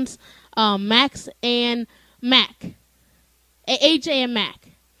sons, Max and Mac, AJ and Mac.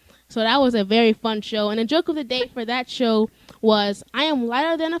 So that was a very fun show. And the joke of the day for that show was, I am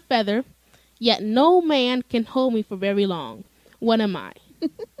lighter than a feather, yet no man can hold me for very long. What am I?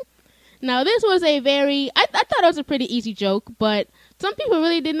 Now, this was I thought it was a pretty easy joke, but some people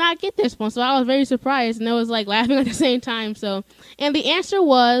really did not get this one. So I was very surprised, and I was like laughing at the same time. And the answer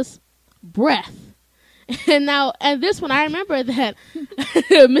was breath. And this one, I remember that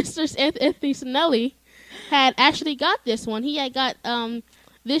Mr. Anthony Sinelli had actually got this one. He had got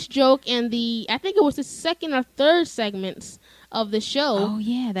this joke in I think it was the second or third segments of the show. Oh,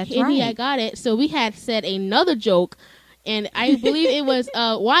 yeah, that's right. He had got it. So we had said another joke, and I believe it was,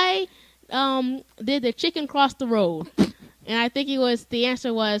 why did the chicken cross the road? And I think the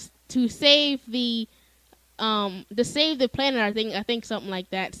answer was to save the planet. I think something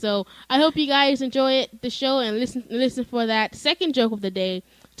like that. So I hope you guys enjoy the show and listen for that second joke of the day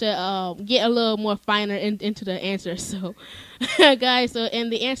to get a little more finer into the answer. So, guys,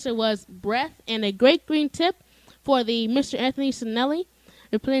 and the answer was breath, and a great green tip for the Mr. Anthony Sinelli,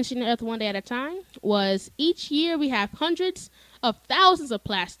 replenishing the earth one day at a time, was each year we have hundreds of thousands of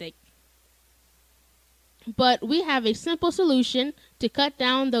plastic. But we have a simple solution to cut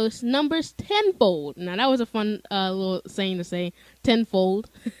down those numbers tenfold. Now, that was a fun little saying to say, tenfold.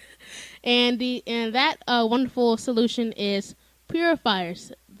 and that wonderful solution is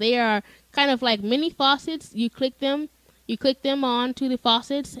purifiers. They are kind of like mini faucets. You click them onto the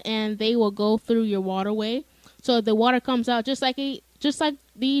faucets, and they will go through your waterway. So the water comes out just like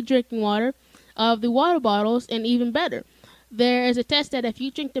the drinking water of the water bottles, and even better. There is a test that if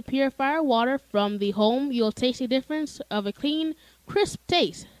you drink the purifier water from the home, you'll taste the difference of a clean, crisp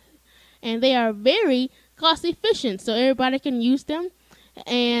taste. And they are very cost efficient, so everybody can use them.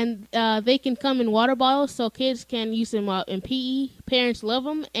 And they can come in water bottles, so kids can use them in PE. Parents love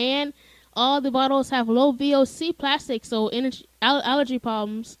them, and all the bottles have low VOC plastic, so allergy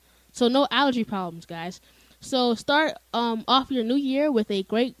problems. So no allergy problems, guys. So start off your new year with a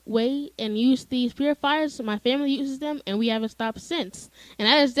great way and use these purifiers. My family uses them, and we haven't stopped since. And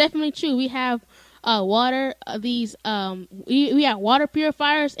that is definitely true. We have water. We have water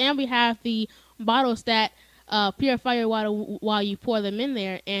purifiers, and we have the bottles that purify your water while you pour them in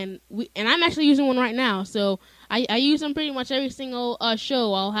there. And I'm actually using one right now. So I use them pretty much every single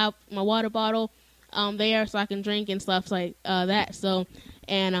show. I'll have my water bottle there so I can drink and stuff like that. So.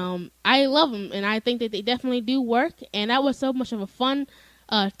 And I love them, and I think that they definitely do work. And that was so much of a fun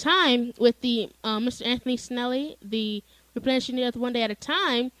time with the Mr. Anthony Sinelli, the replenishing the earth one day at a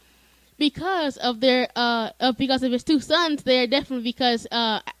time, because of their because of his two sons. They're definitely because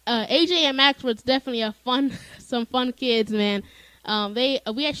AJ and Max was definitely some fun kids, man.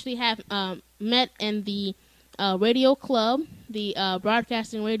 We actually have met in the radio club, the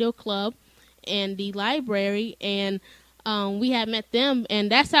broadcasting radio club, and the library, and. We had met them,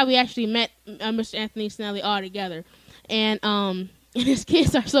 and that's how we actually met Mr. Anthony Sinelli all together. And his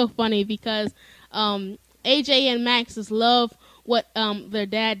kids are so funny because AJ and Max just love what their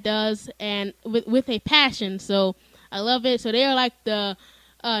dad does, and with a passion. So I love it. So they're like the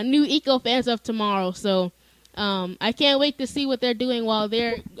new eco fans of tomorrow. So I can't wait to see what they're doing while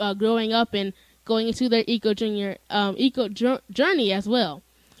they're growing up and going into their eco journey as well.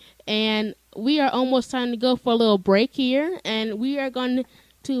 And we are almost time to go for a little break here, and we are going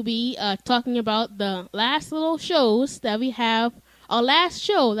to be talking about the last little shows that we have, our last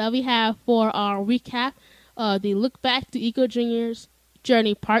show that we have for our recap, the Look Back to Eco Junior's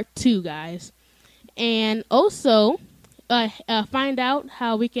Journey Part 2, guys. And also find out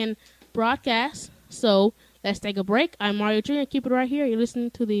how we can broadcast. So let's take a break. I'm Mario Jr. Keep it right here. You're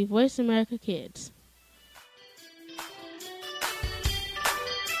listening to the Voice America Kids.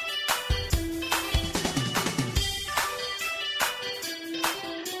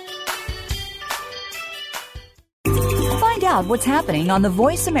 Find out what's happening on the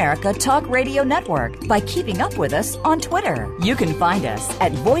Voice America Talk Radio Network by keeping up with us on Twitter. You can find us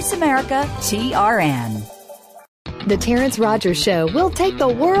at Voice America TRN. The Terrence Rogers Show will take the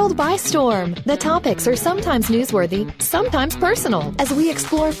world by storm. The topics are sometimes newsworthy, sometimes personal, as we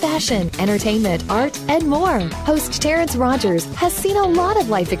explore fashion, entertainment, art, and more. Host Terrence Rogers has seen a lot of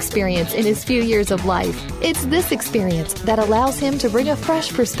life experience in his few years of life. It's this experience that allows him to bring a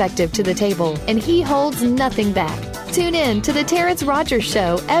fresh perspective to the table, and he holds nothing back. Tune in to The Terrence Rogers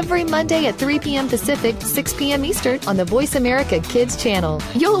Show every Monday at 3 p.m. Pacific, 6 p.m. Eastern on the Voice America Kids channel.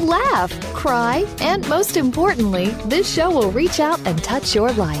 You'll laugh, cry, and most importantly, this show will reach out and touch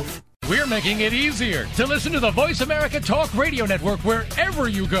your life. We're making it easier to listen to the Voice America Talk Radio Network wherever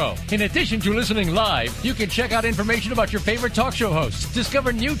you go. In addition to listening live, you can check out information about your favorite talk show hosts,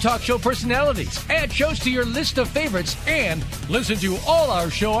 discover new talk show personalities, add shows to your list of favorites, and listen to all our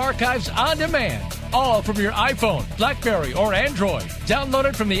show archives on demand. All from your iPhone, BlackBerry, or Android. Download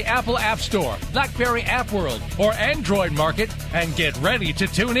it from the Apple App Store, BlackBerry App World, or Android Market, and get ready to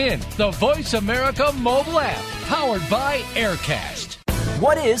tune in. The Voice America mobile app, powered by Aircast.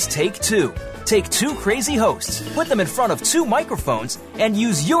 What is Take Two? Take two crazy hosts, put them in front of two microphones, and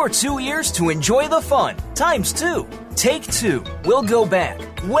use your 2 ears to enjoy the fun, times 2. Take Two. We'll go back,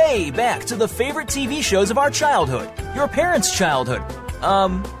 way back to the favorite TV shows of our childhood, your parents' childhood.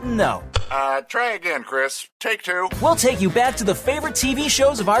 No. Try again, Chris. Take two. We'll take you back to the favorite TV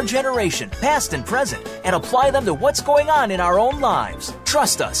shows of our generation, past and present, and apply them to what's going on in our own lives.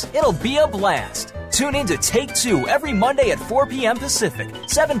 Trust us, it'll be a blast. Tune in to Take Two every Monday at 4 p.m. Pacific,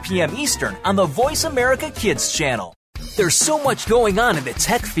 7 p.m. Eastern on the Voice America Kids channel. There's so much going on in the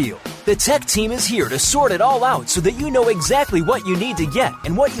tech field. The tech team is here to sort it all out so that you know exactly what you need to get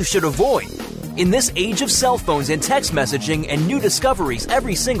and what you should avoid. In this age of cell phones and text messaging and new discoveries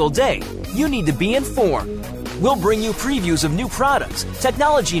every single day, you need to be informed. We'll bring you previews of new products,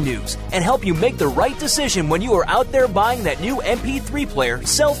 technology news, and help you make the right decision when you are out there buying that new MP3 player,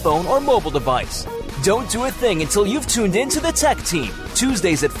 cell phone, or mobile device. Don't do a thing until you've tuned in to the Tech Team,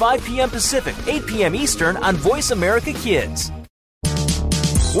 Tuesdays at 5 p.m. Pacific, 8 p.m. Eastern on Voice America Kids.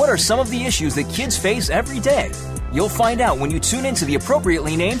 What are some of the issues that kids face every day? You'll find out when you tune into the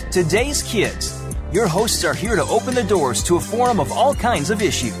appropriately named Today's Kids. Your hosts are here to open the doors to a forum of all kinds of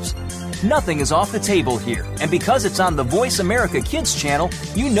issues. Nothing is off the table here, and because it's on the Voice America Kids channel,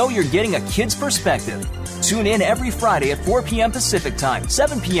 you know you're getting a kid's perspective. Tune in every Friday at 4 p.m. Pacific Time,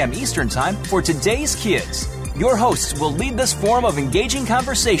 7 p.m. Eastern Time for Today's Kids. Your hosts will lead this forum of engaging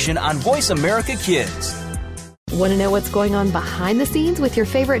conversation on Voice America Kids. Want to know what's going on behind the scenes with your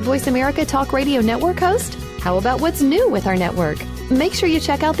favorite Voice America Talk Radio Network host? How about what's new with our network? Make sure you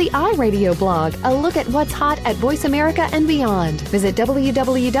check out the iRadio blog, a look at what's hot at Voice America and beyond. Visit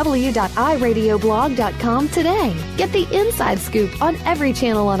www.iradioblog.com today. Get the inside scoop on every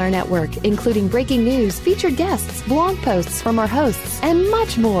channel on our network, including breaking news, featured guests, blog posts from our hosts, and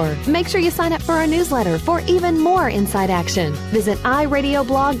much more. Make sure you sign up for our newsletter for even more inside action. Visit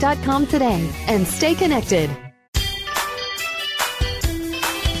iradioblog.com today and stay connected.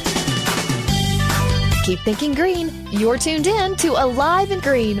 Keep thinking green. You're tuned in to Alive and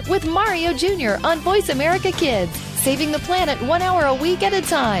Green with Mario Jr. on Voice America Kids, saving the planet 1 hour a week at a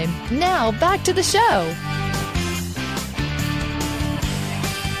time. Now, back to the show.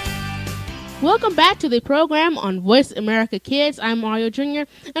 Welcome back to the program on Voice America Kids. I'm Mario Jr.,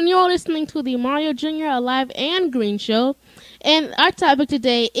 and you're listening to the Mario Jr. Alive and Green Show. And our topic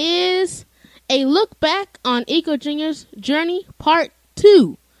today is a look back on Eco Jr.'s journey, part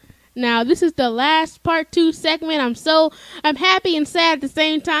 2. Now, this is the last part 2 segment. I'm happy and sad at the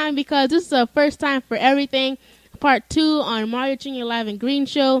same time because this is the first time for everything, part 2 on Mario Jr. Live and Green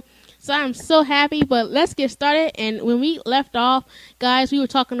Show. So I'm so happy, but let's get started. And when we left off, guys, we were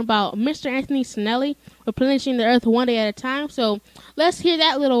talking about Mr. Anthony Sinelli replenishing the earth one day at a time. So let's hear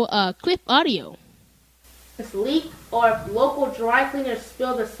that little clip audio. This leak, or if local dry cleaners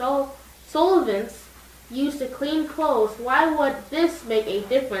spill the solvents used to clean clothes, why would this make a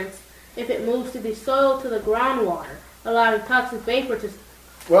difference if it moves through the soil to the groundwater, allowing toxic vapor to...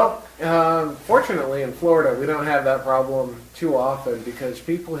 Well, fortunately in Florida, we don't have that problem too often because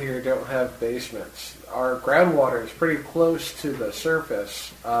people here don't have basements. Our groundwater is pretty close to the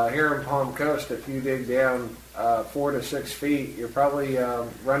surface. Here in Palm Coast, if you dig down 4 to 6 feet, you're probably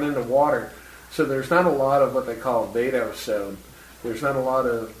run into water. So there's not a lot of what they call vadose. There's not a lot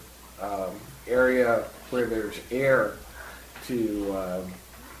of area where there's air to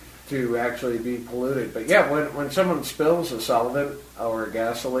actually be polluted. But yeah, when someone spills a solvent or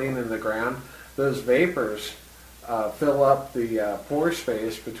gasoline in the ground, those vapors fill up the pore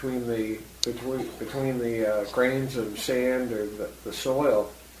space between the grains of sand or the soil,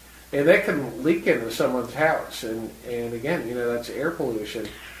 and that can leak into someone's house. And again, that's air pollution.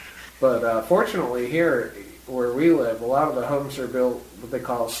 But fortunately here, where we live, a lot of the homes are built what they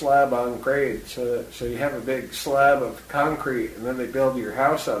call slab on grade. So you have a big slab of concrete, and then they build your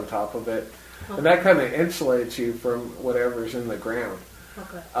house on top of it, and that kind of insulates you from whatever's in the ground.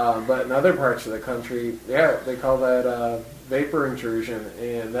 Okay. But in other parts of the country, they call that vapor intrusion,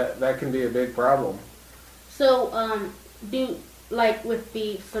 and that can be a big problem. So, like with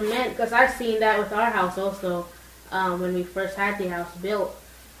the cement, because I've seen that with our house also, when we first had the house built.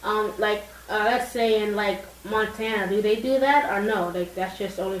 Let's say in like Montana, do they do that or no? Like that's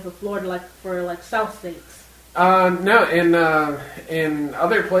just only for Florida, like for South states. No, in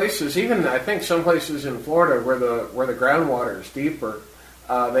other places, even I think some places in Florida where the groundwater is deeper,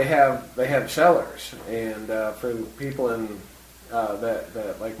 they have cellars, and for the people in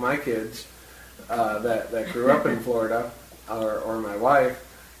that like my kids that grew up in Florida or my wife,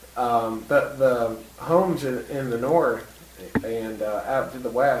 the homes in the north and out to the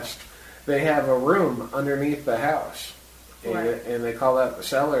west, they have a room underneath the house, and they call that the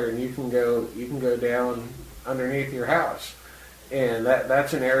cellar, and you can go down underneath your house, and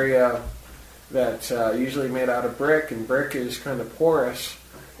that's an area that's usually made out of brick, and brick is kind of porous,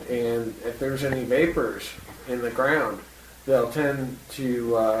 and if there's any vapors in the ground, they'll tend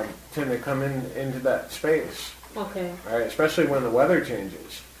to come into that space. Okay. All right, especially when the weather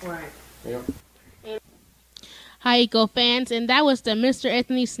changes. Right. Yeah. Hi, Eco fans, and that was the Mr.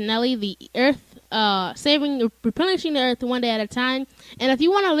 Anthony Sinelli, the replenishing the earth one day at a time. And if you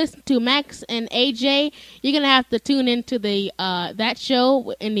want to listen to Max and AJ, you're gonna have to tune into the that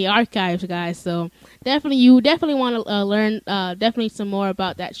show in the archives, guys. So you definitely want to learn definitely some more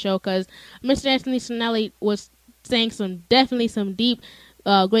about that show, because Mr. Anthony Sinelli was saying some deep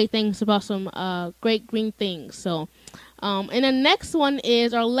great things about some great green things. So and the next one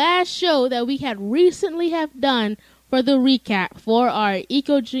is our last show that we had recently have done for the recap for our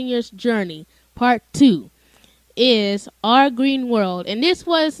Eco Juniors Journey Part 2 is Our Green World. And this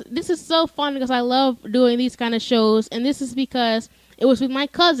is so fun because I love doing these kind of shows, and this is because it was with my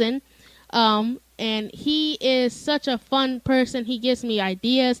cousin, and he is such a fun person. He gives me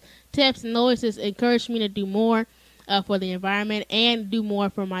ideas, tips, and always has encouraged me to do more for the environment and do more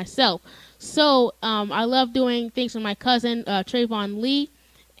for myself. So I love doing things with my cousin, Tre'Vaughn Lee,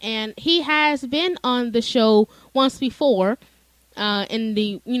 and he has been on the show once before in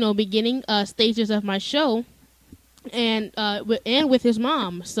the beginning stages of my show, and with his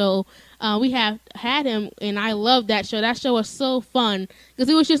mom. So we have had him, and I love that show. That show was so fun because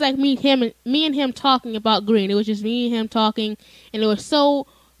it was just like me and him talking about green. It was just me and him talking, and it was so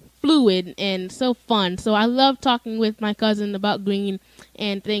fluid and so fun. So I love talking with my cousin about green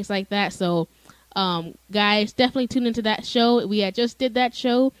and things like that. So guys, definitely tune into that show. We had just did that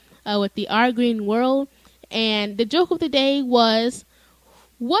show with the Our Green World, and the joke of the day was,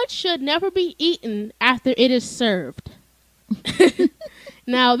 what should never be eaten after it is served?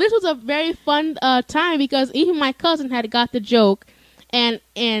 Now, this was a very fun time because even my cousin had got the joke, and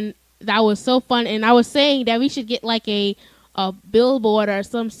that was so fun. And I was saying that we should get like a billboard or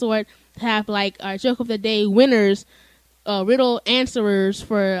some sort to have like our joke of the day winners, riddle answerers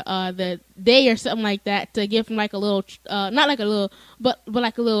for the day or something like that, to give them like a little, not like a little, but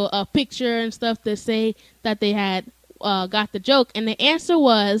like a little picture and stuff to say that they had got the joke. And the answer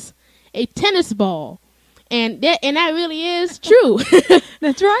was a tennis ball. And that really is true.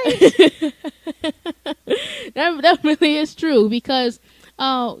 That's right. that really is true, because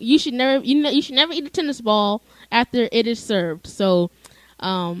you should never eat a tennis ball after it is served. So,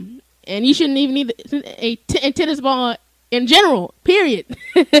 and you shouldn't even eat a tennis ball in general. Period.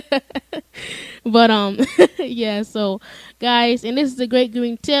 But yeah. So, guys, and this is a great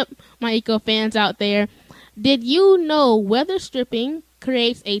green tip, my eco fans out there. Did you know weather stripping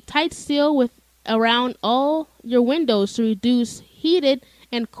creates a tight seal around all your windows to reduce heated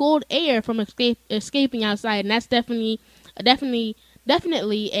and cold air from escaping outside? And that's definitely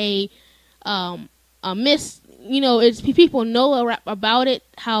a miss. It's people know about it,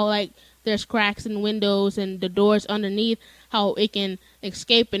 how like there's cracks in windows and the doors underneath, how it can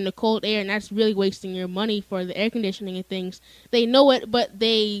escape in the cold air, and that's really wasting your money for the air conditioning and things. They know it, but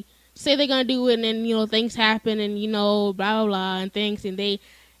they say they're gonna do it, and then things happen, and blah blah blah and things, and they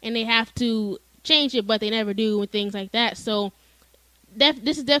have to change it, but they never do, and things like that. So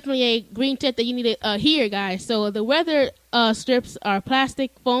this is definitely a green tip that you need to hear, guys. So the weather strips are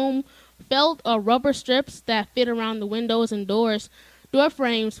plastic, foam, felt, or rubber strips that fit around the windows and door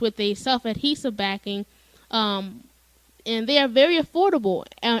frames with a self-adhesive backing, and they are very affordable,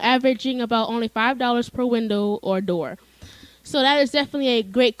 averaging about only $5 per window or door. So that is definitely a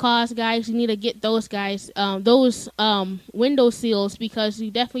great cause, guys. You need to get those, guys, those window seals, because you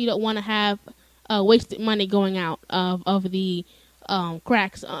definitely don't want to have wasted money going out of the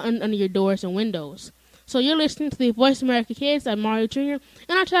cracks under your doors and windows. So you're listening to the Voice America Kids. I'm Mario Jr.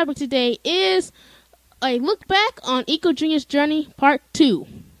 And our topic today is a look back on Eco Junior's Journey Part 2.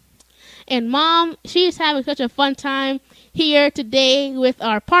 And Mom, she is having such a fun time here today with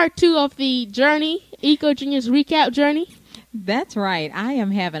our Part 2 of the journey, Eco Junior's Recap Journey. That's right. I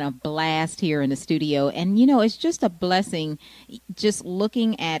am having a blast here in the studio. And, it's just a blessing just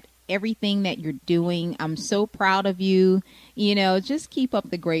looking at everything that you're doing. I'm so proud of you. Just keep up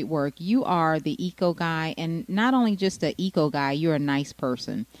the great work. You are the eco guy, and not only just an eco guy, you're a nice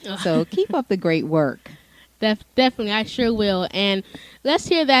person. So keep up the great work. Definitely, I sure will. And let's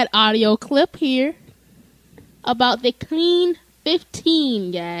hear that audio clip here about the Clean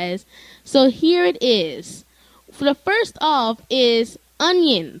 15, guys. So here it is. For the first off is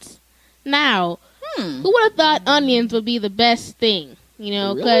onions. Now, who would have thought onions would be the best thing?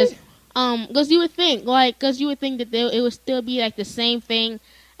 Because you would think that it would still be like the same thing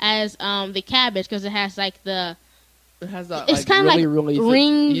as the cabbage, because it has like it's kind of really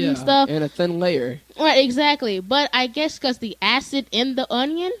rings and stuff, and a thin layer. Right, exactly. But I guess because the acid in the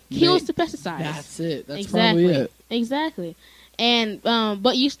onion kills the pesticides. That's it. That's exactly. probably it. Exactly. And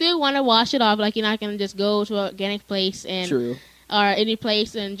but you still want to wash it off. Like, you're not gonna just go to an organic place and or any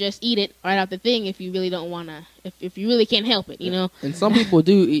place and just eat it right out the thing if you really don't want to, if you really can't help it, you know. And some people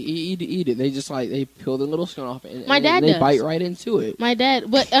do eat it. They just like, they peel the little skin off and, My dad they does. bite right into it. My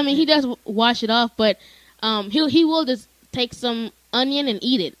dad, but I mean, he does wash it off, but he will just take some onion and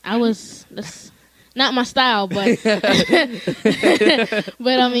eat it. That's not my style, but but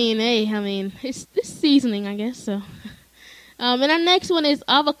I mean, it's seasoning, I guess. So, and our next one is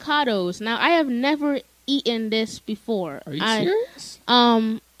avocados. Now, I have never eaten this before. Are you serious?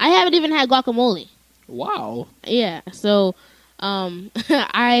 I haven't even had guacamole. Wow. Yeah. So, I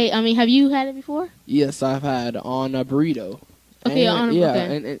mean, have you had it before? Yes, I've had on a burrito. Okay,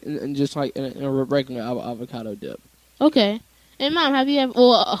 okay. And just like in a regular avocado dip. Okay. And Mom, have you ever?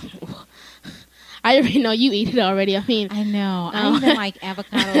 Well, I already know you eat it already. I mean, I know. I even like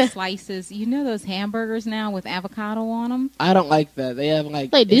avocado slices. You know those hamburgers now with avocado on them? I don't like that. They have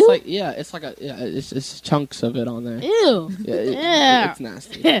like they do. It's like it's chunks of it on there. Ew. Yeah, it's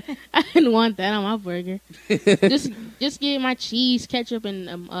nasty. I didn't want that on my burger. just give my cheese, ketchup,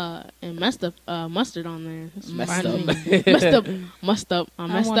 and mustard on there. Messed up.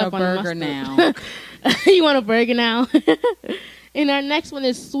 I want a burger now. You want a burger now? And our next one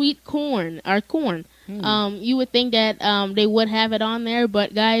is sweet corn, or corn. You would think that they would have it on there,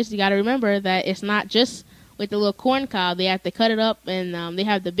 but guys, you got to remember that it's not just with the little corn cob. They have to cut it up, and they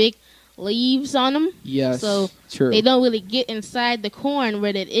have the big leaves on them. Yes, so true. They don't really get inside the corn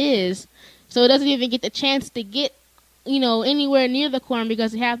where it is, so it doesn't even get the chance to get, anywhere near the corn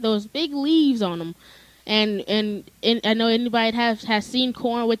because they have those big leaves on them. And I know anybody has seen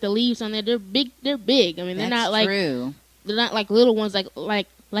corn with the leaves on there. They're big. I mean, they're not like true. They're not like little ones like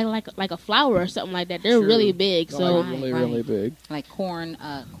a flower or something like that. They're really big. So really big. Like corn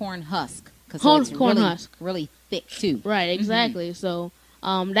husk. Corn really, husk. Really thick too. Right. Exactly. So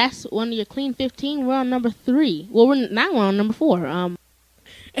that's one of your clean 15. We're on number 3. Well, we're on number 4.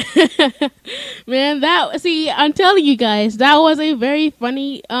 Man, I'm telling you guys, that was a very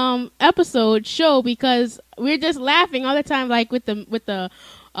funny show because we're just laughing all the time, like with the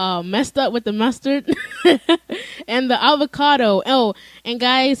messed up with the mustard and the avocado. Oh, and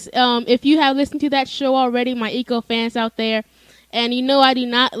guys, if you have listened to that show already, my eco fans out there, and I do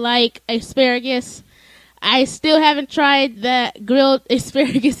not like asparagus. I still haven't tried that grilled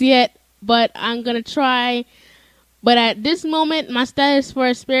asparagus yet, but I'm gonna try. But at this moment, my status for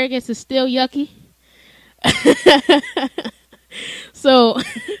asparagus is still yucky. So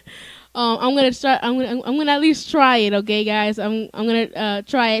I'm gonna start. I'm gonna at least try it, okay, guys. I'm gonna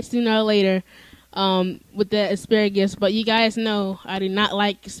try it sooner or later with the asparagus. But you guys know I do not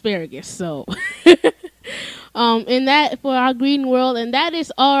like asparagus. So, and that for our green world, and that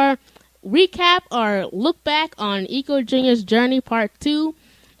is our recap, our look back on Eco Junior's journey, part 2,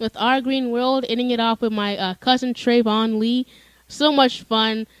 with our green world. Ending it off with my cousin Tre'Vaughn Lee. So much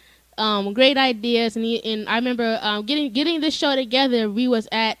fun. Great ideas, and I remember getting this show together. We was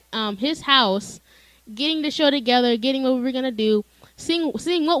at his house, getting the show together, getting what we were gonna do, seeing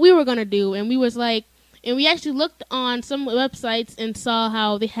what we were gonna do, and we was like, and we actually looked on some websites and saw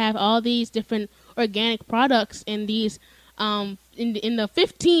how they have all these different organic products in these in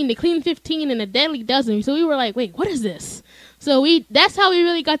the clean 15 and the deadly dozen. So we were like, wait, what is this? So that's how we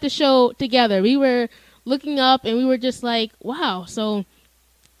really got the show together. We were looking up and we were just like, wow. So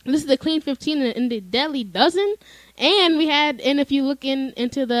this is the clean 15 and the deadly dozen. And if you look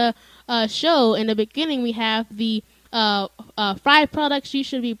into the show in the beginning, we have the 5 products you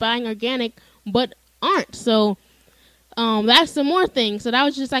should be buying organic but aren't. So that's some more things. So that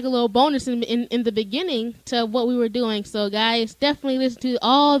was just like a little bonus in the beginning to what we were doing. So guys, definitely listen to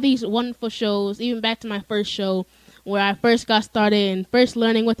all these wonderful shows, even back to my first show where I first got started and first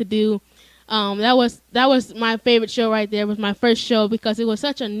learning what to do. That was my favorite show right there. Was my first show because it was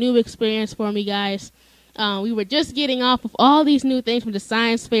such a new experience for me, guys. We were just getting off of all these new things from the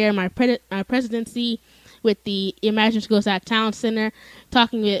science fair, my presidency with the Imagine Schools at Town Center,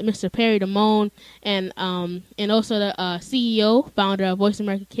 talking with Mr. Perry Damone, and also the CEO, founder of Voice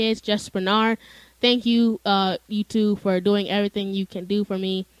America Kids, Jess Bernard. Thank you, you two, for doing everything you can do for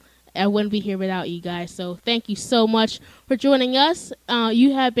me. I wouldn't be here without you guys. So thank you so much for joining us.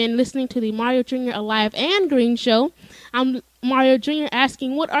 You have been listening to the Mario Jr. Alive and Green Show. I'm Mario Jr.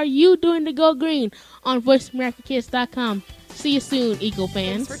 asking, what are you doing to go green on VoiceAmericaKids.com? See you soon, Eco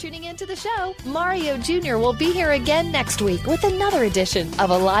fans. Thanks for tuning in to the show. Mario Jr. will be here again next week with another edition of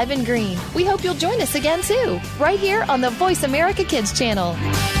Alive and Green. We hope you'll join us again, too, right here on the Voice America Kids channel.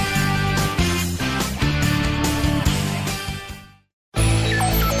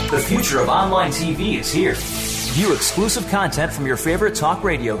 The future of online TV is here. View exclusive content from your favorite talk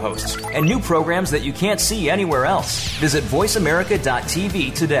radio hosts and new programs that you can't see anywhere else. Visit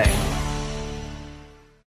voiceamerica.tv today.